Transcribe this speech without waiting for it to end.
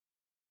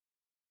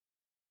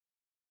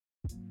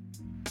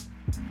Welcome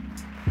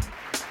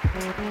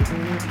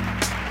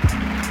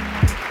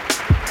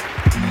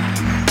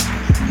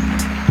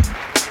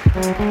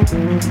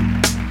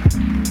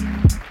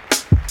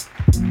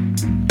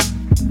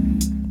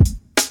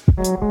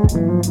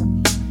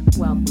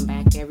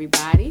back,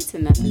 everybody, to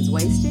Nothing's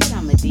Wasted.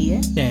 I'm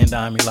Adia. And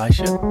I'm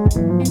Elisha.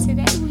 And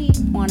today we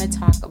want to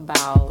talk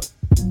about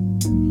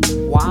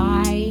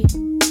why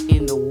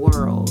in the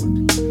world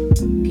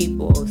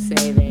people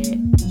say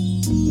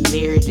that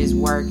marriages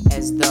work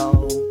as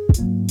though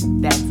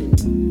that's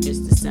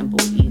just a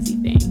simple, easy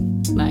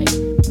thing. Like,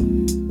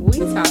 we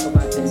talk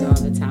about this all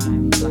the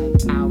time,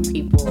 like how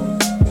people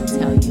will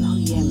tell you, oh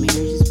yeah, marriage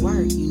is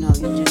work. You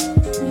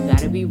got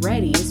to be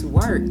ready. It's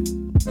work.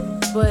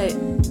 But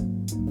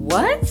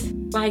what?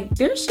 Like,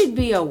 there should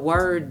be a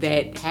word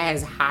that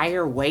has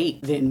higher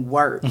weight than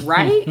work,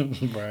 right?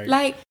 Right.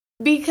 Like,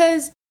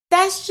 because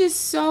that's just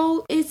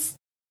so, it's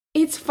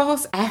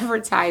false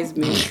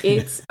advertisement.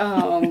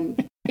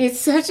 It's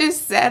such a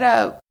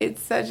setup.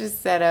 It's such a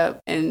setup.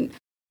 And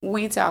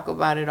we talk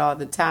about it all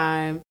the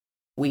time.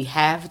 We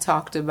have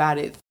talked about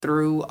it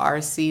through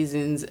our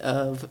seasons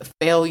of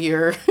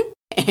failure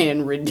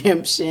and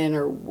redemption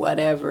or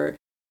whatever.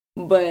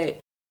 But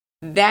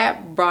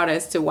that brought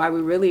us to why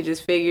we really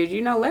just figured,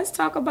 let's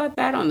talk about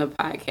that on the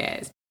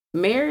podcast.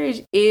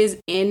 Marriage is,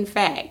 in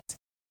fact,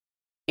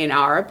 in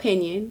our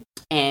opinion,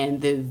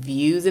 and the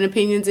views and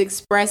opinions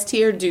expressed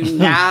here do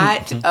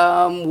not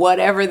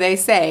whatever they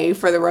say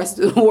for the rest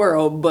of the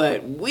world,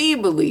 but we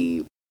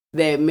believe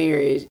that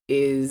marriage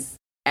is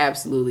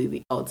absolutely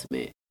the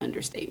ultimate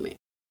understatement.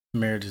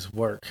 Marriage's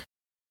work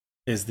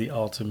is the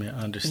ultimate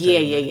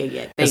understatement.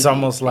 Yeah. It's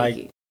almost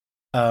like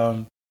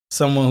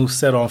someone who's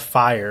set on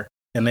fire.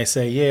 And they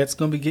say, yeah, it's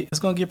gonna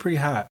get pretty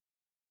hot.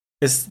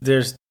 That's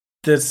just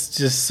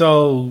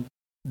so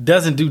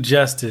doesn't do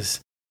justice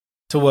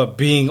to what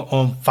being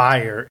on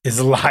fire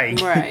is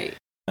like. Right.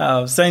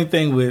 Same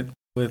thing with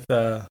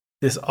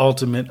this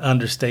ultimate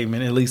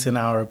understatement, at least in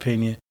our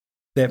opinion,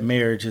 that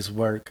marriage is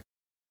work.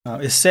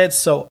 It's said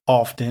so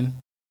often,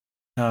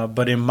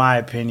 but in my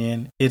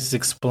opinion, it's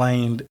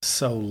explained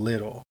so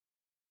little.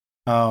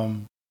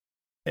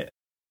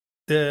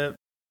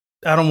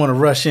 I don't want to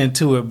rush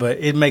into it, but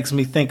it makes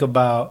me think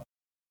about,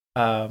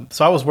 so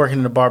I was working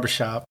in a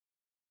barbershop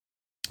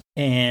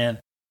and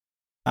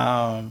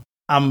I'm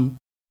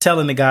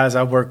telling the guys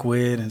I work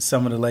with and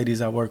some of the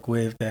ladies I work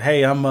with that,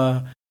 hey,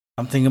 I'm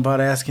thinking about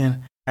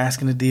asking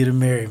Adia to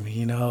marry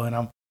me, and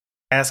I'm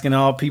asking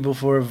all people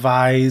for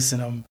advice,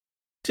 and I'm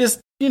just,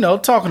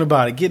 talking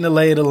about it, getting the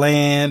lay of the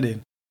land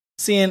and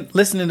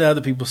listening to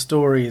other people's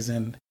stories.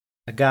 And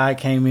a guy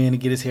came in to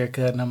get his hair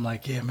cut, and I'm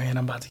like, yeah, man,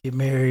 I'm about to get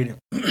married.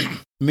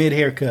 Mid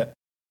haircut,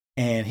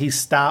 and he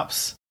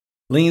stops,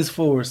 leans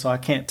forward, so I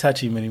can't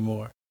touch him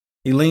anymore.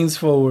 He leans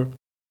forward,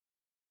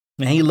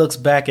 and he looks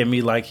back at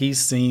me like he's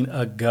seen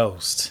a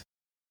ghost,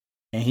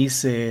 and he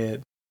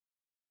said,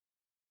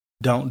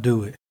 "Don't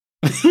do it."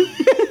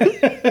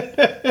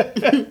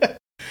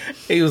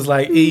 He was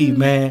like, "E,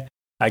 man,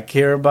 I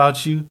care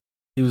about you."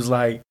 He was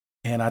like,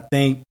 "And I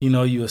think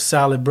you're a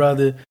solid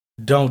brother.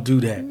 Don't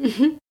do that."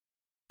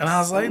 And I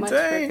was so like, much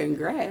dang. For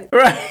congrats.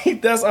 Right.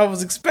 That's what I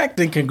was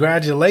expecting.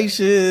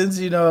 Congratulations.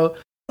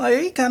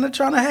 Like he kind of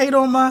trying to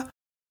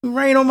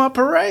rain on my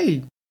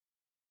parade.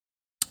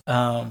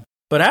 But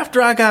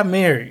after I got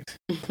married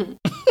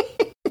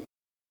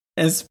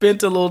and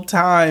spent a little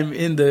time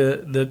in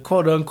the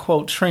quote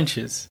unquote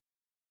trenches,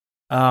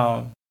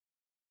 I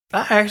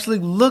actually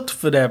looked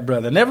for that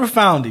brother. Never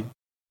found him,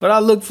 but I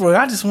looked for him.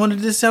 I just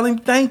wanted to tell him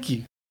thank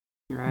you.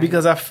 Right.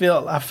 Because I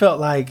felt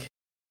like,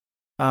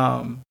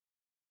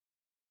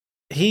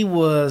 he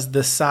was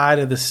the side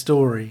of the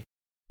story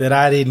that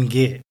I didn't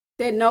get.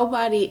 That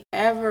nobody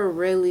ever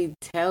really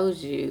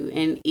tells you.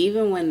 And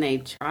even when they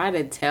try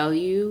to tell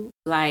you,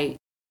 like,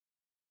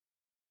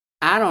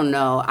 I don't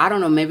know.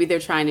 Maybe they're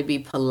trying to be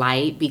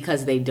polite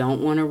because they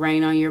don't want to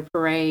rain on your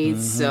parade.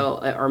 Mm-hmm. So,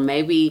 or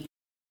maybe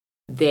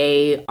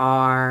they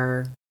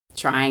are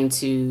trying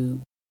to,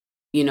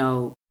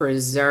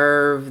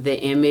 preserve the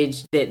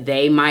image that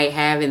they might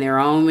have in their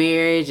own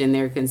marriage, and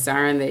they're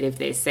concerned that if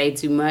they say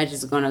too much,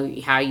 it's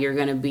how they're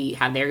gonna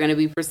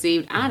be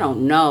perceived. I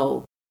don't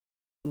know,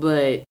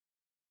 but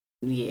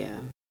yeah,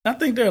 I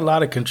think there are a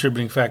lot of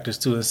contributing factors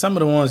to it. Some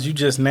of the ones you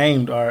just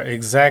named are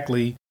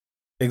exactly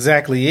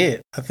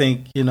it. I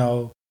think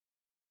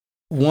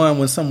one,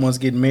 when someone's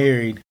getting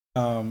married,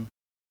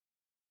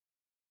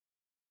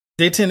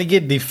 they tend to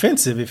get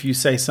defensive if you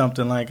say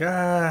something like,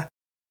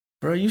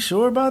 bro, you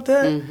sure about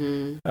that?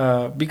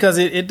 Mm-hmm. Because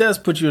it does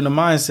put you in the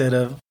mindset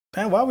of,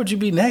 man, why would you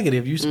be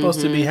negative? You're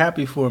supposed to be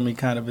happy for me,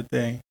 kind of a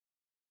thing.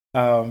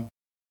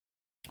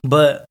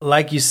 But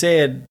like you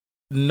said,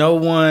 no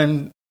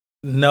one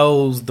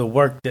knows the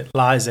work that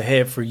lies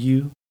ahead for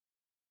you.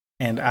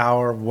 And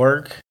our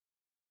work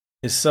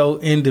is so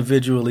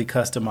individually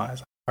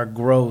customized. Our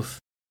growth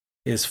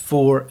is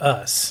for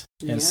us.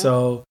 Yeah. And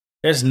so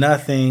there's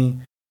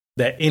nothing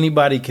that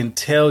anybody can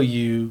tell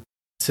you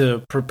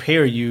to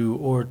prepare you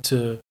or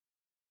to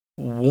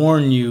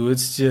warn you.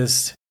 It's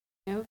just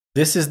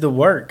this is the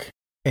work,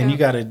 and you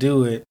got to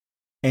do it.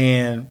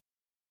 And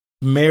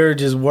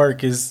marriage's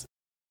work is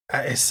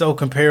so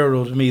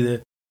comparable to me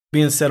to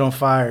being set on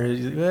fire.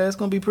 It's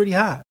going to be pretty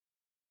hot.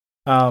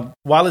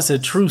 While it's a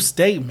true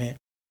statement,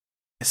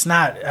 it's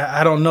not.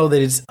 I don't know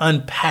that it's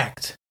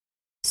unpacked.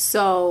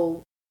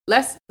 So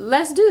let's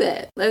do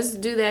that. Let's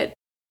do that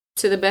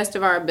to the best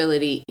of our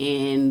ability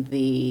in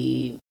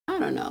the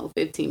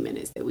 15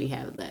 minutes that we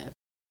have left.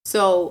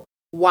 So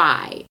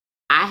why?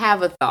 I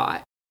have a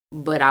thought,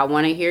 but I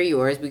want to hear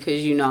yours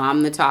because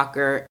I'm the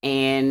talker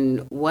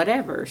and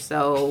whatever.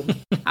 So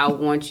I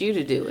want you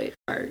to do it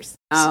first.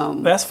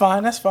 That's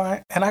fine.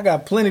 And I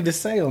got plenty to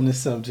say on this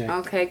subject.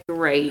 Okay,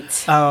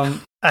 great. I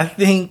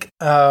think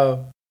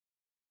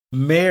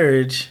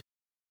marriage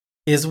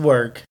is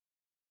work.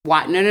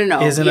 What?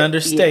 No. Is an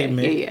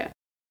understatement. Yeah.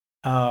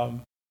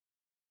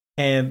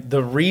 And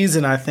the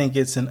reason I think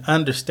it's an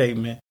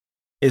understatement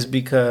is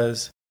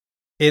because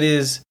it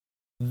is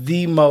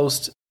the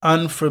most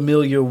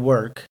unfamiliar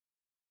work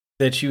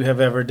that you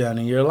have ever done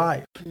in your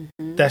life.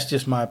 Mm-hmm. That's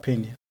just my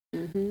opinion.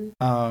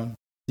 Mm-hmm.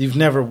 You've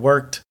never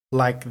worked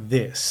like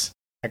this.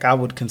 Like, I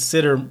would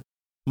consider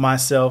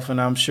myself, and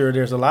I'm sure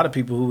there's a lot of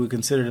people who would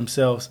consider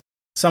themselves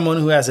someone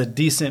who has a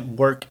decent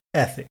work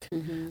ethic.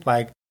 Mm-hmm.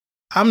 Like,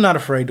 I'm not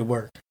afraid to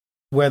work,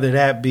 whether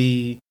that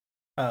be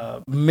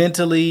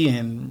mentally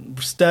and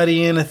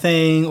studying a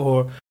thing,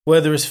 or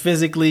whether it's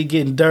physically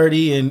getting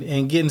dirty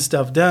and getting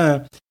stuff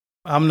done.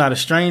 I'm not a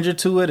stranger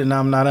to it, and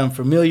I'm not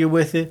unfamiliar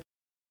with it.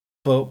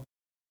 But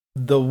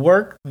the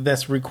work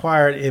that's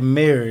required in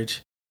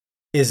marriage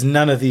is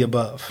none of the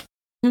above.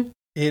 Mm-hmm.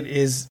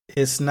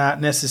 It's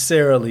not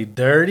necessarily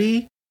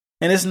dirty,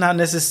 and it's not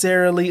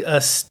necessarily a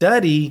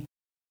study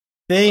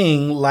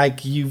thing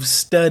like you've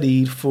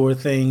studied for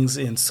things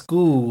in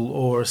school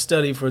or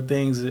study for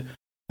things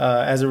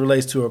as it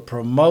relates to a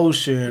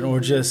promotion or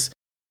just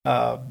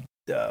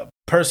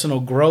personal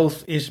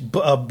growth,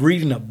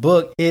 reading a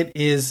book. It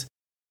is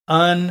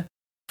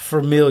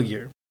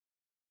unfamiliar.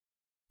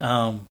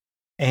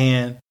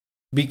 And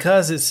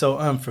because it's so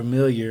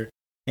unfamiliar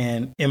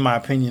and, in my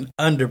opinion,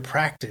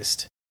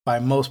 under-practiced by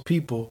most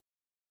people,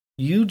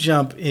 you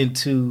jump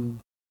into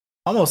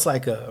almost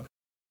like a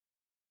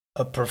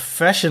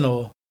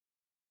professional.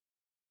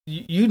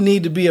 You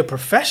need to be a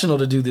professional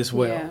to do this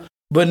well. Yeah.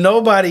 But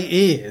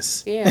nobody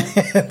is. Yeah.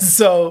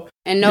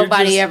 And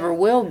nobody ever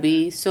will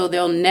be. So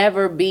there'll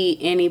never be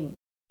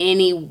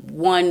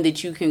anyone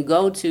that you can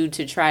go to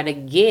try to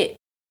get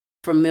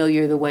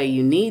familiar the way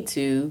you need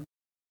to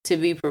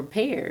be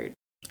prepared.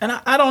 And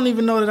I don't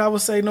even know that I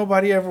would say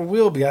nobody ever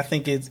will be. I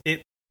think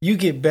you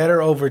get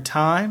better over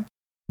time,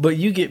 but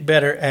you get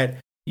better at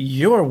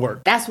your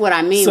work. That's what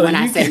I mean when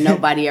I say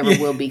nobody ever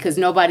will be, because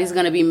nobody's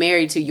going to be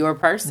married to your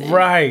person.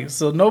 Right.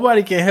 So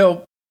nobody can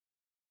help.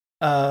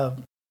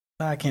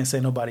 I can't say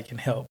nobody can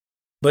help,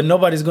 but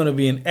nobody's going to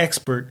be an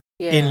expert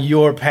in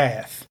your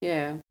path.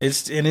 Yeah.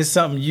 It's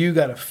something you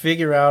got to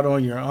figure out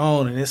on your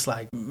own. And it's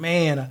like,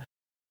 man,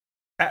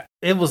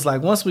 it was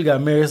like, once we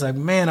got married, it's like,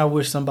 man, I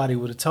wish somebody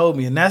would have told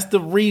me. And that's the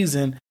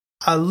reason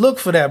I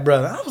looked for that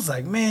brother. I was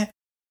like, man,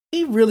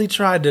 he really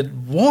tried to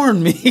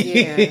warn me.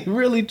 Yeah. He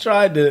really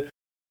tried to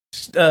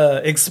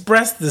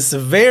express the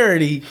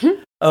severity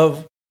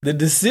of the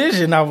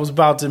decision I was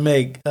about to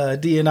make.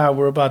 Dee and I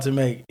were about to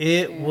make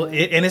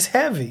and it's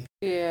heavy.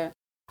 Yeah.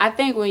 I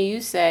think when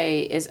you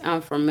say it's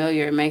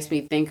unfamiliar, it makes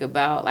me think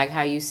about, like,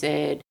 how you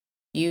said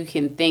you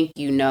can think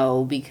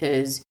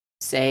because,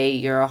 say,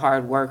 you're a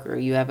hard worker,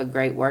 you have a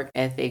great work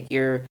ethic,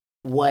 you're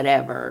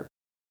whatever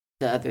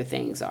the other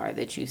things are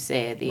that you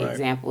said, the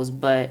examples,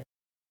 but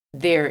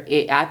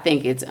I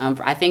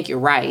think you're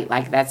right.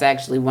 Like, that's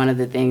actually one of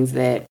the things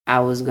that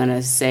I was going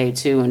to say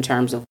too, in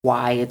terms of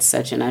why it's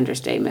such an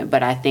understatement.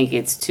 But I think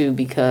it's too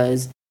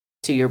because,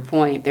 to your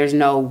point, there's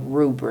no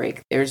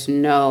rubric. There's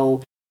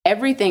no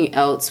everything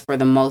else for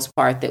the most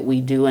part that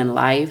we do in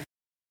life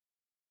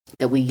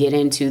that we get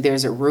into.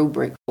 There's a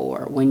rubric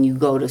for. When you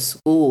go to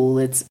school,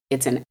 it's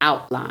an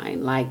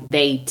outline. Like,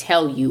 they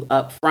tell you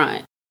up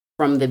front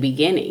from the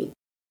beginning,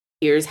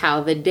 here's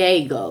how the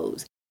day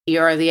goes.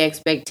 Here are the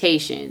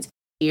expectations.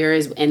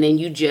 And then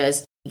you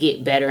just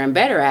get better and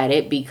better at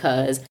it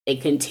because they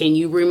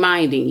continue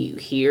reminding you.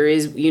 Here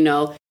is,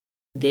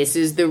 this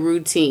is the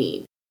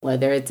routine.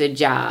 Whether it's a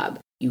job,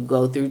 you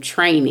go through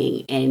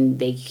training and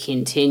they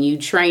continue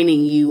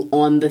training you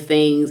on the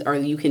things, or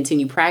you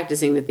continue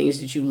practicing the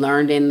things that you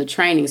learned in the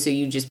training. So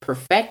you just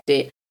perfect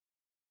it.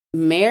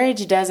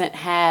 Marriage doesn't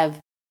have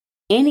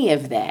any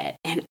of that.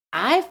 And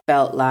I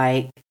felt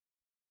like,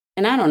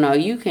 and I don't know,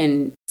 you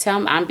can tell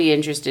me, I'd be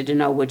interested to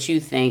know what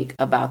you think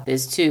about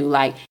this too.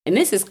 Like, and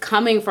this is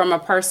coming from a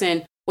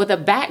person with a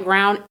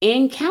background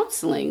in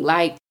counseling.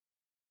 Like,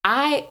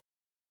 I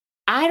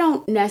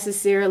don't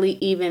necessarily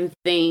even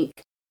think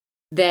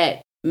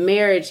that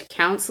marriage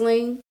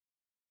counseling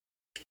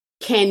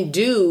can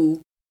do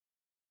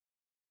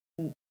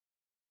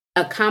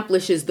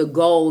accomplishes the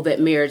goal that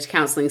marriage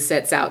counseling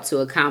sets out to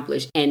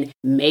accomplish. And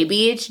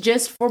maybe it's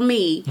just for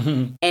me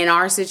and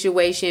our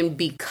situation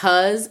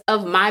because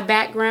of my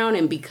background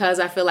and because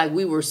I feel like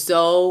we were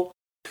so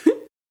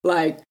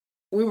like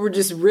we were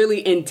just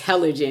really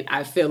intelligent,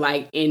 I feel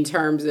like, in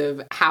terms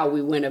of how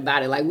we went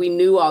about it. Like, we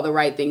knew all the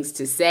right things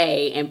to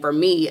say. And for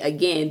me,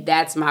 again,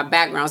 that's my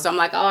background. So I'm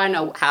like, oh, I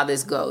know how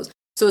this goes.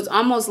 So it's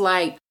almost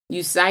like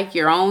you psych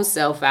your own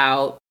self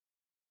out.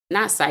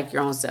 Not psych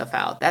your own self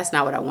out. That's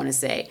not what I want to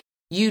say.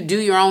 You do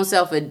your own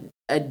self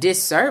a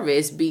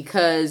disservice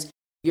because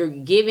you're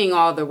giving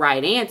all the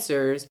right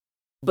answers.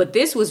 But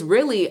this was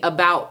really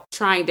about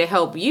trying to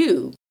help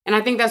you. And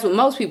I think that's what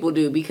most people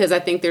do, because I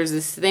think there's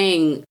this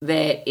thing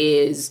that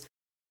is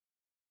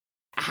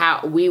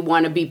how we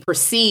want to be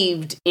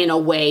perceived in a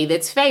way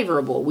that's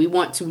favorable. We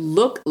want to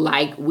look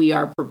like we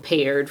are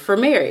prepared for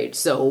marriage.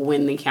 So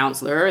when the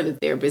counselor or the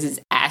therapist is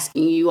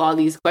asking you all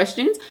these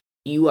questions,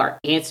 you are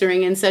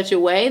answering in such a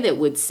way that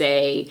would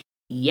say,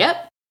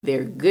 yep,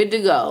 they're good to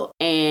go.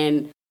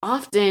 And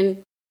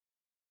often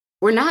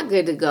we're not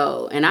good to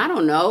go. And I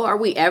don't know, are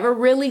we ever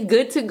really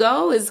good to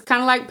go? It's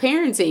kind of like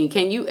parenting.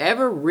 Can you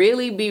ever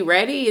really be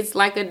ready? It's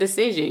like a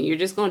decision. You're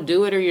just going to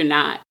do it or you're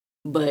not.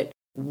 But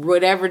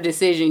whatever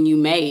decision you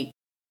make,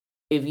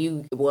 if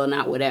you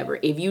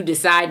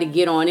decide to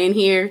get on in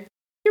here,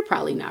 you're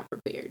probably not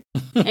prepared.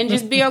 And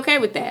just be okay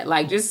with that.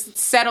 Like, just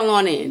settle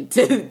on in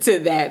to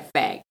that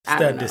fact. It's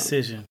that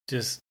decision,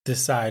 just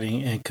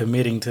deciding and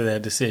committing to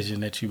that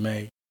decision that you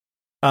made.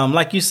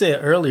 Like you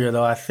said earlier,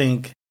 though, I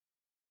think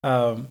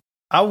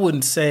I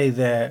wouldn't say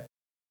that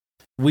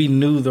we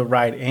knew the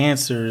right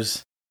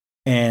answers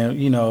and,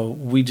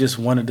 we just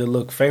wanted to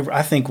look favorable.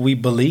 I think we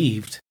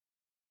believed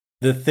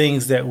the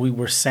things that we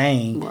were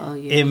saying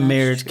in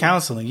marriage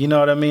counseling. You know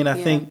what I mean? I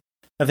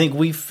think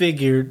we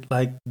figured,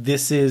 like,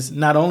 this is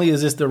not only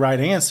is this the right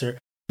answer,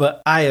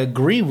 but I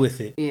agree with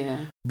it.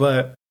 Yeah.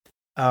 But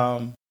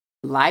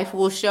life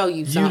will show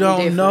you something you don't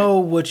different. know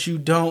what you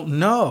don't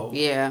know.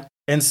 Yeah.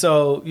 And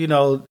so,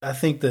 I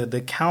think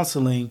the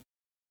counseling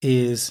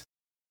is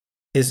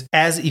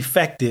as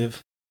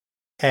effective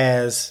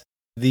as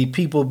the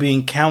people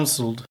being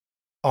counseled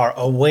are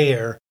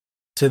aware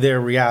to their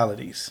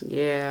realities.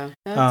 Yeah,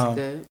 that's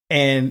good.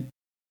 And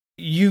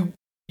you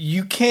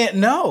can't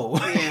know.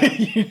 Yeah.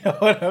 You know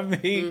what I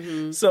mean?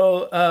 Mm-hmm.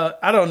 So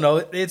I don't know.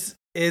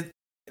 It.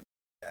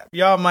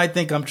 Y'all might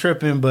think I'm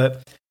tripping,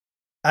 but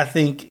I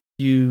think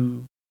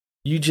you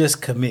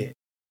just commit.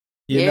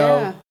 You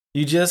know,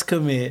 you just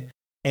commit,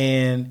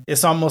 and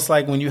it's almost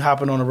like when you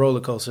hopping on a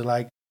roller coaster.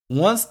 Like,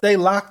 once they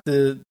lock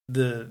the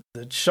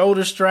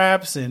shoulder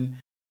straps and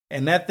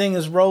that thing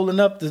is rolling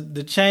up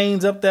the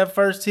chains up that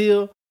first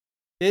hill,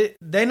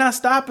 they're not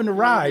stopping the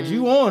ride. Mm-hmm.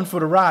 You on for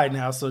the ride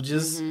now, so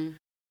just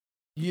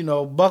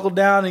buckle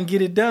down and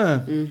get it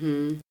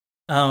done.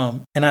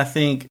 Mm-hmm. And I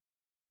think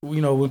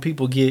when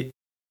people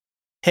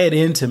head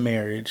into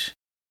marriage,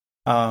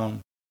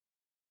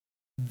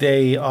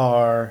 they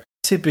are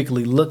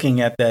typically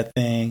looking at that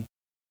thing.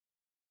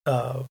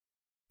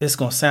 It's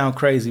gonna sound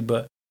crazy,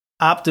 but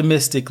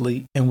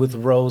optimistically and with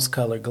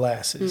rose-colored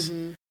glasses.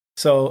 Mm-hmm.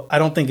 So I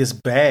don't think it's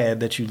bad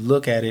that you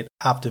look at it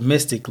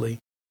optimistically,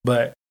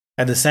 but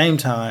at the same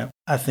time,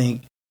 I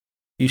think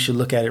you should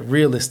look at it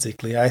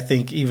realistically. I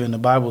think even the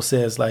Bible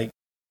says, like,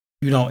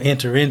 you don't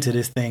enter into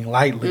this thing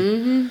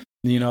lightly,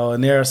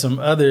 and there are some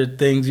other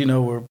things,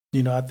 where,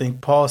 I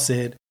think Paul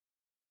said,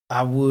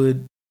 I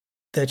would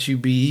that you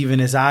be even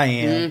as I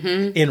am,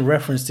 in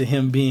reference to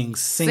him being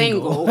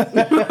single.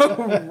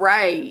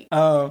 Right.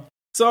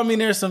 So, I mean,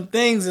 there's some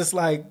things that's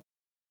like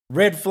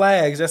red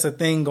flags. That's a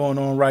thing going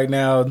on right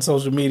now in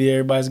social media.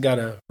 Everybody's got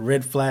a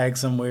red flag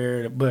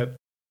somewhere. But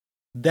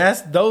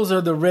those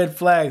are the red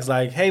flags.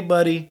 Like, hey,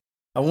 buddy,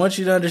 I want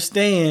you to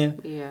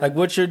understand, like,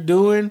 what you're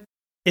doing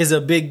is a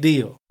big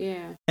deal.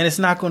 Yeah. And it's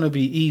not going to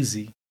be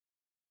easy.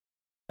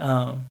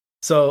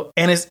 So,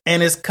 and it's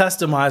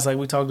customized, like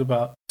we talked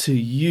about, to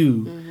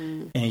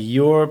you and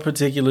your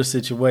particular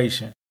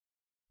situation.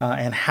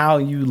 And how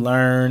you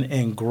learn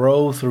and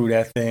grow through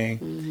that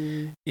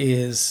thing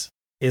is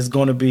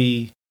going to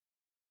be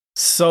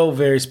so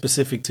very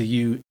specific to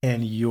you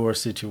and your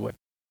situation.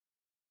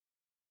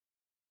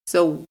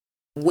 So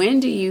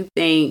when do you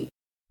think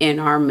in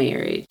our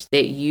marriage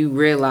that you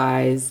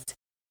realized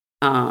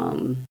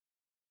the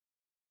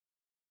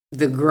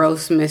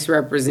gross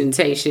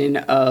misrepresentation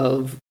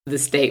of the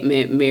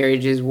statement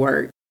marriages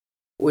work?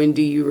 When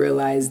do you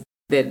realize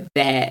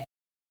that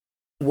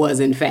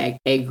was in fact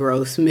a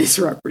gross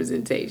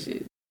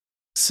misrepresentation?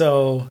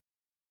 So,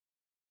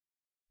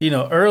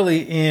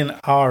 early in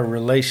our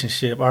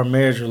relationship, our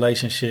marriage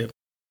relationship,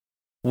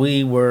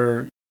 we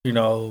were,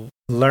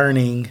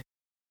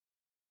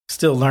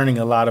 still learning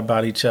a lot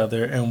about each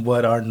other and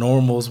what our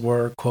normals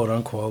were, quote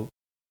unquote.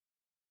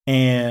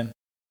 And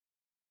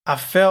I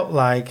felt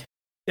like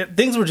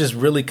things were just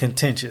really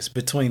contentious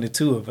between the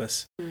two of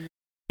us.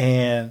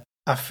 And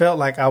I felt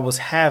like I was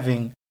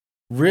having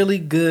really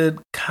good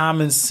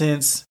common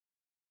sense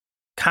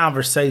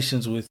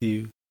conversations with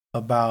you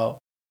about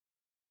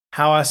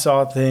how I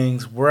saw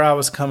things, where I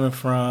was coming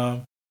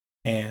from,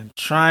 and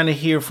trying to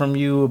hear from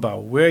you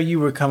about where you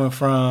were coming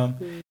from.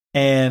 Mm-hmm.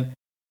 And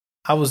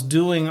I was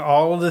doing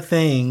all of the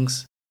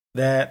things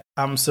that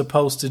I'm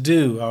supposed to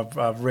do.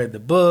 I've read the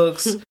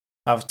books.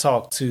 I've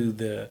talked to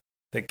the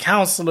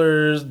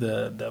counselors,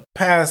 the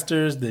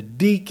pastors, the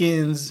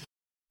deacons,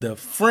 the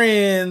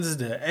friends,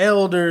 the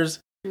elders.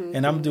 Mm-hmm.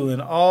 And I'm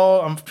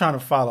trying to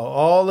follow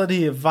all of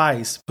the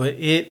advice, but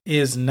it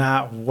is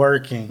not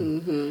working.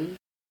 Mm-hmm.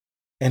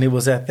 And it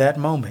was at that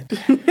moment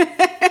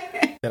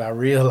that I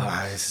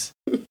realized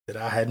that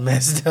I had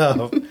messed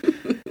up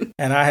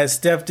and I had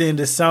stepped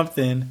into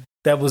something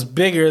that was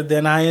bigger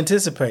than I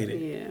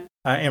anticipated,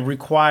 and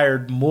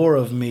required more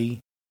of me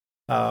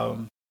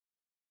than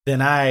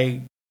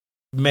I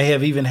may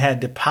have even had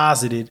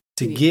deposited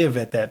to give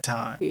at that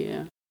time.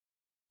 Yeah.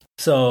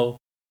 So,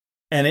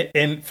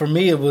 and for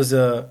me, it was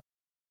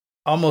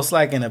almost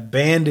like an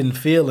abandoned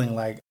feeling,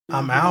 like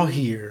I'm out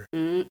here.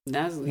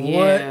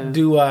 What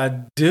do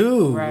I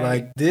do? Right,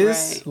 like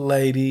this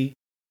lady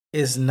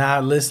is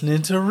not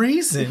listening to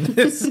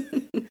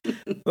reason.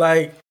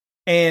 Like,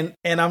 and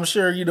I'm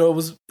sure, it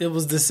was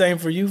the same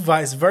for you,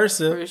 vice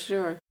versa. For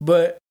sure.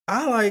 But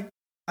I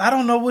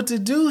don't know what to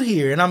do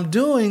here. And I'm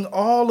doing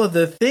all of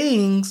the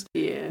things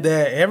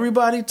that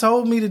everybody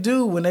told me to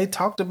do when they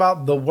talked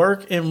about the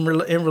work in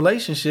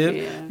relationship.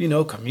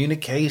 Yeah.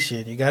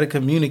 Communication. You got to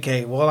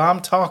communicate. Well,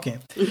 I'm talking.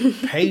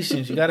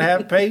 Patience. You got to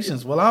have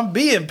patience. Well, I'm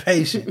being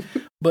patient.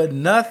 But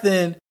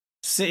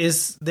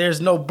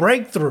there's no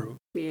breakthrough.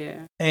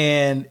 Yeah.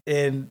 And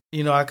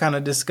I kind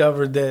of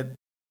discovered that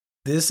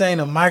this ain't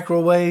a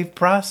microwave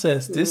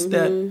process. This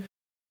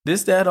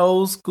that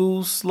old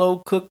school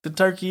slow cook the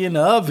turkey in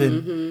the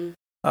oven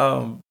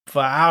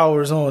for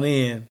hours on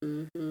end,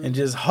 and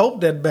just hope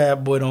that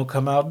bad boy don't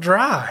come out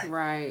dry.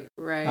 Right.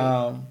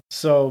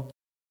 So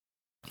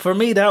for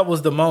me, that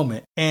was the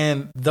moment,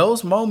 and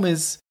those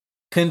moments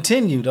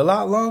continued a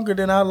lot longer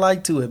than I'd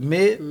like to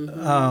admit.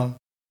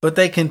 But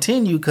they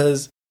continue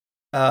because,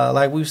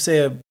 like we've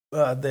said,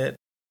 that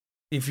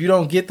if you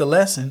don't get the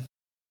lesson,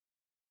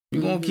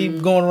 you're gonna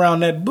keep going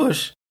around that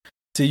bush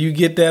till you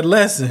get that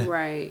lesson.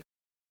 Right.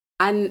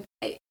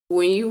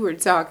 When you were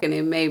talking,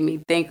 it made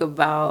me think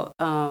about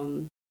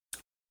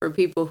for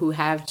people who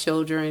have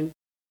children,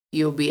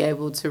 you'll be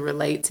able to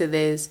relate to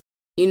this.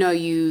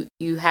 You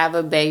have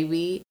a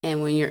baby,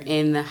 and when you're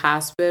in the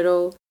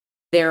hospital,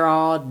 they're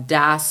all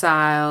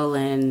docile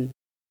and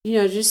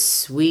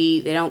just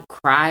sweet. They don't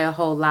cry a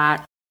whole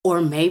lot, or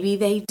maybe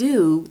they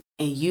do,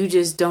 and you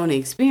just don't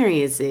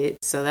experience it.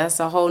 So that's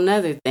a whole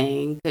nother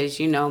thing, because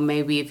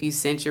maybe if you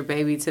sent your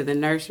baby to the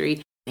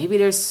nursery, maybe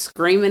they're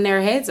screaming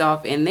their heads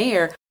off in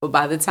there, but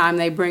by the time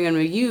they bring them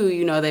to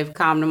you, they've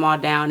calmed them all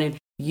down, and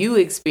you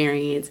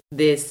experience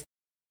this,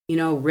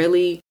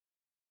 really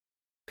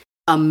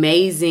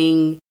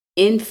amazing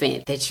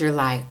infant that you're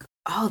like,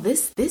 oh,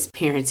 this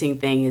parenting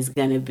thing is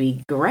going to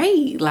be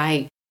great.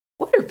 Like,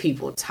 what are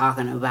people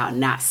talking about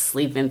not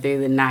sleeping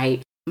through the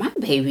night? My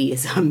baby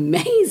is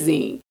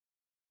amazing.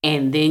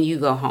 And then you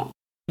go home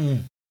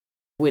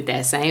with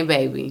that same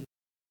baby,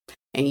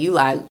 and you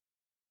like,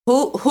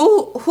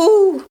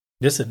 who?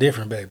 This a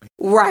different baby.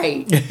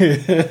 Right.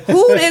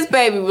 Who this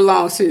baby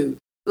belongs to?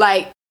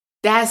 Like,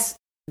 that's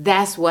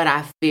what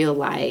I feel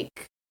like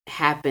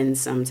happens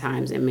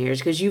sometimes in marriage,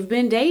 because you've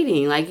been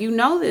dating, like,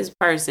 this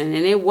person,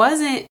 and it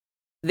wasn't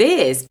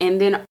this.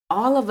 And then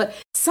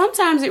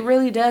sometimes it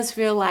really does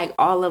feel like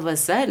all of a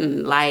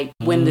sudden, like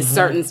when the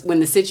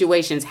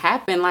situations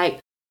happen, like,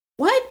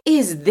 what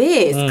is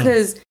this?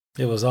 Because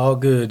it was all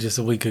good just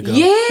a week ago.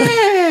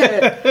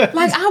 Yeah.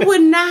 Like, I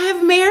would not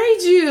have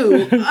married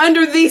you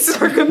under these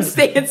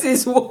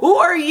circumstances. Who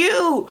are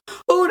you?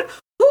 Who,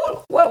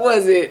 what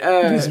was it?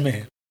 This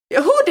man.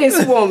 Who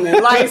this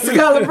woman? Like,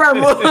 Scarlet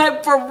Purple.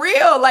 Like, for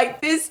real.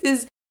 Like, this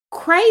is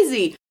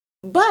crazy.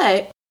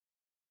 But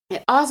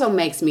it also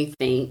makes me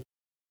think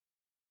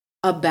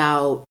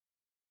about,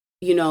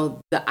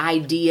 the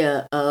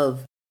idea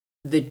of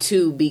the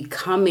two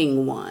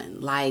becoming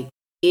one. Like,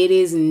 it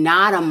is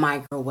not a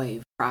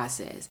microwave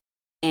process.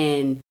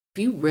 And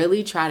if you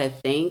really try to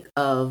think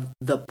of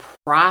the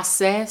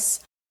process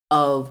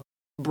of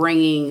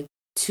bringing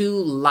two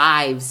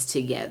lives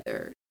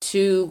together,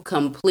 two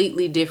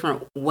completely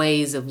different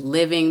ways of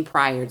living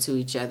prior to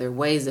each other,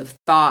 ways of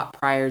thought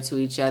prior to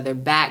each other,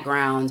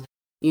 backgrounds,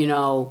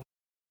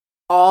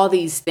 all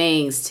these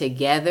things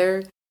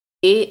together,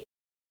 it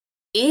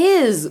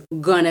is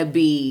going to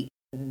be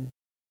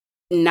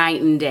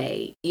night and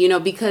day,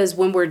 because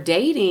when we're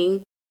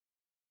dating,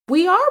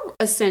 we are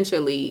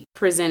essentially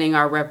presenting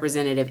our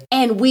representative,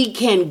 and we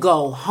can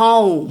go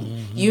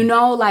home,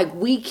 like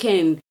we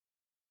can,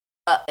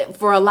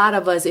 for a lot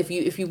of us, if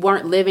you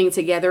weren't living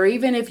together,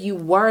 even if you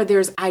were,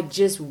 I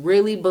just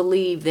really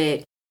believe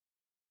that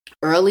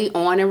early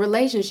on in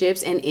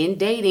relationships and in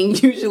dating,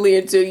 usually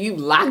until you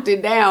locked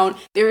it down,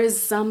 there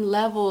is some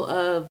level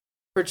of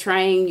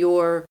portraying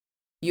your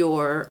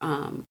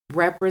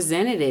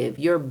representative,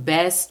 your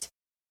best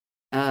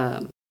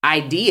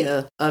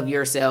idea of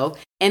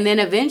yourself. And then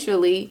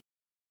eventually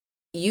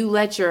you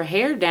let your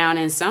hair down,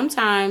 and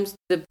sometimes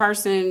the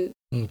person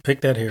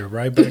pick that hair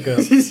right back up.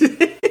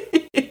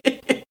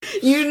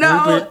 You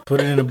know, it, put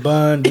it in a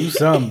bun, do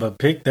something, but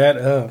pick that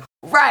up.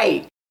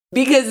 Right.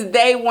 Because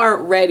they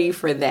weren't ready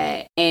for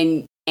that.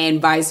 And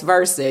vice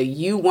versa.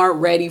 You weren't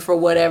ready for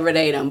whatever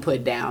they done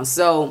put down.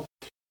 So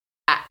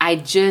I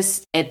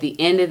just, at the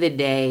end of the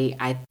day,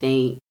 I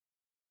think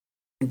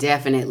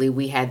definitely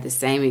we had the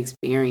same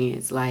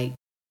experience. Like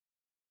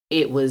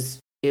it was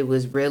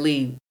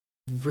really,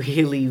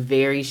 really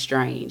very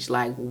strange.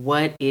 Like,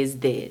 what is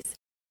this?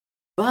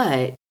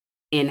 But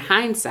in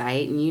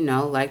hindsight, and you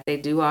know, like they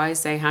do always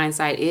say,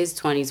 hindsight is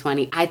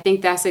 20/20. I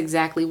think that's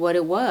exactly what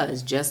it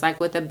was. Just like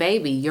with a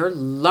baby, you're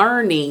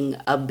learning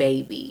a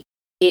baby.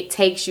 It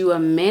takes you a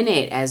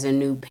minute as a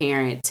new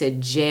parent to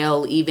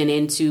gel even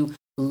into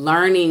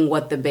learning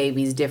what the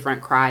baby's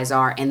different cries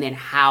are and then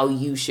how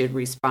you should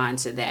respond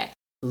to that.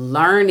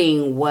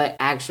 Learning what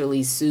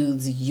actually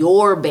soothes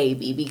your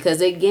baby. Because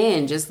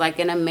again, just like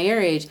in a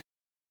marriage,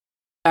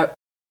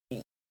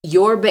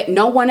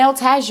 no one else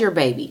has your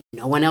baby.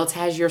 No one else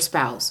has your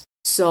spouse.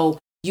 So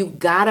you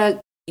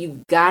gotta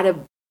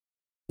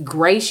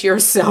grace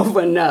yourself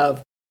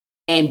enough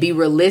and be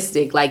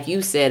realistic, like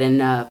you said,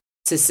 enough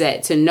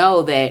to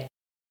know that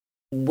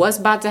what's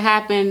about to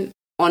happen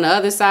on the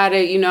other side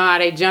of, you know, how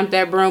they jump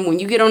that broom. When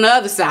you get on the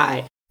other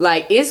side,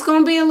 like it's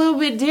gonna be a little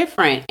bit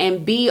different,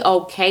 and be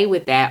okay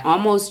with that.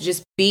 Almost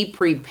just be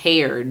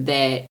prepared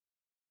that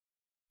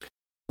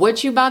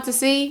what you about to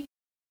see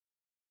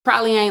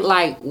probably ain't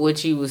like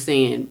what you were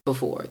seeing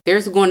before.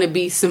 There's going to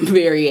be some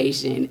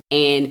variation,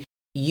 and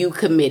you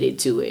committed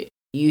to it.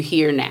 You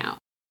here now.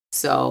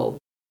 So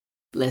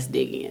let's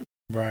dig in.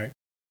 Right.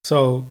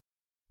 So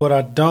what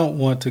I don't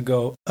want to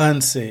go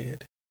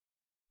unsaid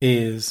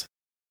is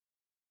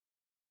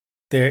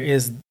there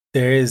is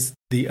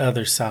the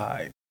other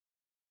side.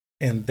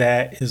 And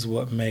that is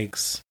what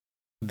makes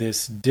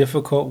this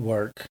difficult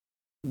work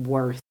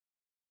worth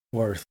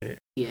it.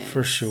 Yes.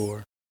 For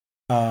sure.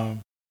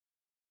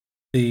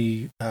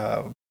 The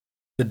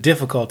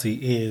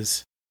difficulty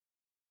is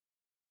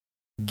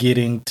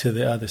getting to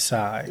the other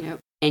side. Yep.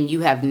 And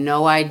you have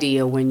no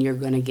idea when you're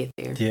going to get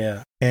there.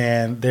 Yeah.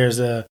 And there's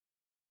a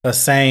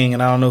saying,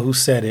 and I don't know who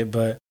said it,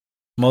 but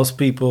most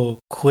people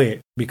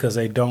quit because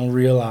they don't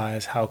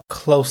realize how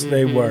close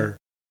they were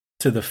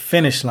to the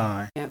finish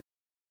line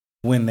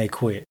when they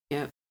quit.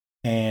 Yep.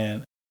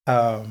 And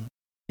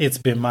it's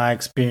been my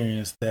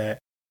experience that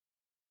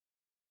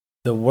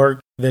the work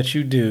that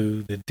you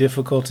do, the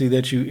difficulty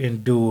that you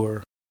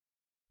endure,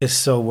 is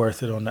so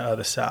worth it on the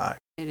other side.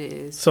 It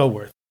is. So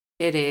worth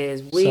it. It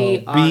is.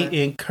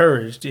 Be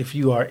encouraged if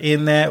you are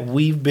in that.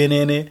 We've been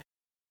in it.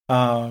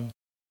 And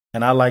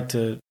I like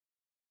to,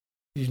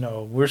 you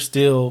know, we're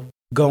still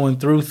going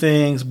through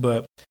things,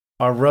 but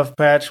our rough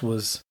patch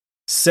was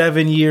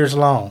 7 years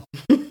long.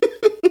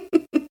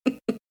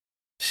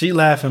 She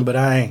laughing, but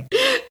I ain't.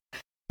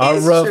 Our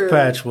rough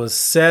patch was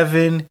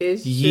 7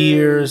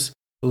 years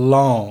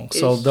long.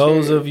 So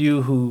those of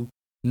you who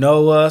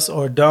know us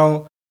or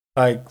don't,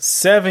 like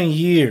 7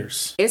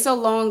 years. It's a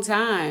long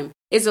time.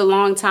 It's a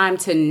long time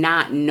to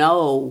not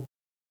know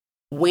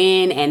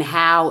when and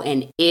how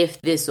and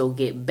if this will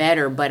get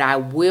better. But I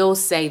will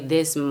say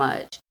this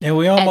much. And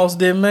we almost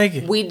didn't make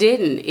it. We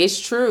didn't. It's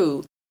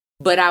true.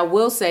 But I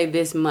will say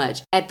this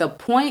much. At the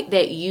point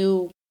that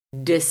you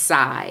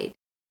decide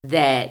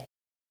that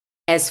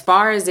as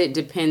far as it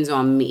depends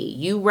on me,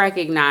 you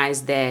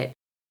recognize that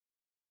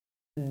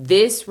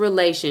this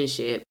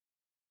relationship,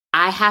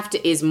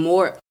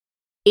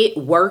 it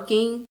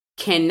working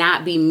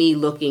cannot be me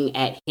looking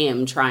at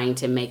him trying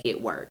to make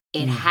it work.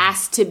 It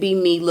has to be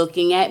me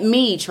looking at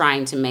me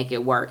trying to make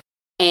it work.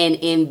 And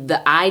in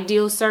the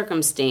ideal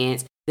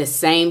circumstance, the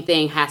same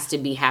thing has to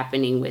be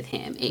happening with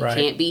him. It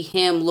can't be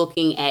him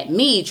looking at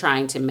me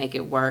trying to make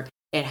it work.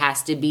 It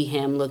has to be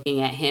him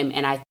looking at him.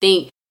 And I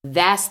think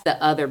that's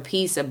the other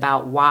piece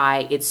about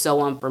why it's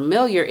so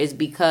unfamiliar, is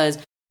because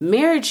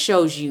marriage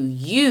shows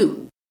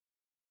you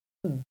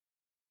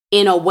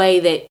in a way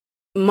that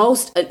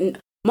most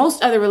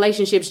other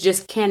relationships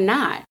just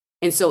cannot.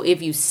 And so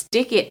if you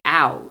stick it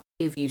out,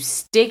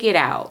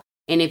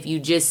 and if you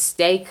just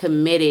stay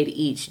committed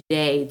each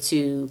day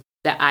to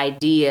the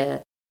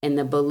idea and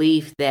the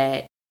belief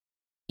that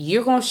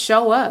you're going to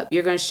show up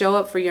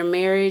for your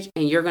marriage,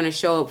 and you're going to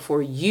show up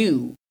for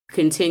you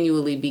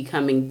continually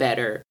becoming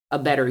a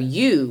better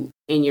you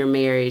in your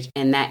marriage,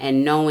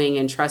 and knowing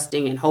and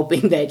trusting and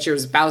hoping that your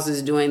spouse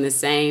is doing the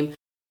same.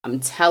 I'm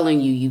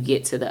telling you, you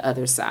get to the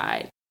other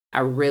side.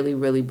 I really,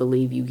 really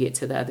believe you get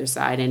to the other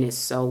side, and it's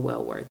so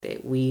well worth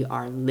it. We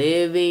are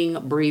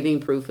living, breathing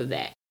proof of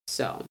that.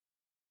 So,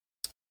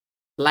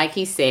 like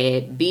he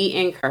said, be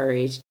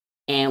encouraged.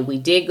 And we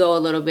did go a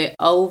little bit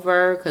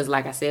over because,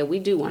 like I said, we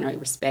do want to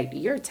respect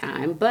your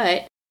time.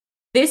 But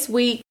this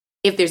week,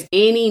 if there's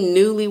any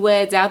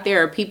newlyweds out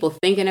there or people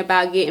thinking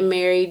about getting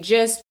married,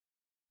 just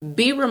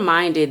be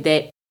reminded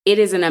that it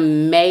is an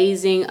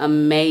amazing,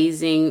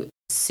 amazing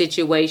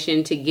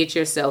situation to get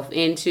yourself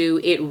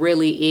into. It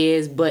really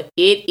is, but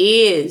it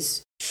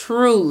is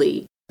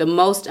truly the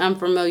most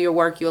unfamiliar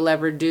work you'll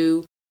ever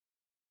do.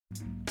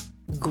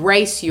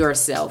 Grace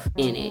yourself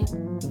in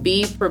it.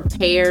 Be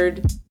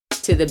prepared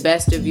to the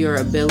best of your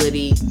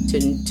ability to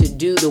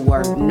do the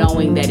work,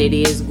 knowing that it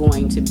is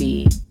going to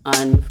be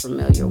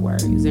unfamiliar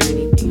work. Is there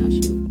anything else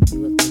you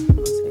would like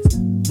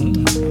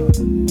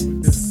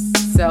to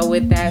say? So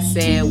with that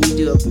said, we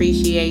do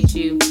appreciate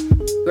you.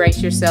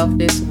 Grace yourself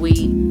this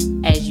week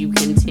as you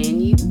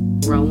continue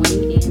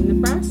growing in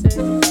the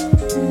process.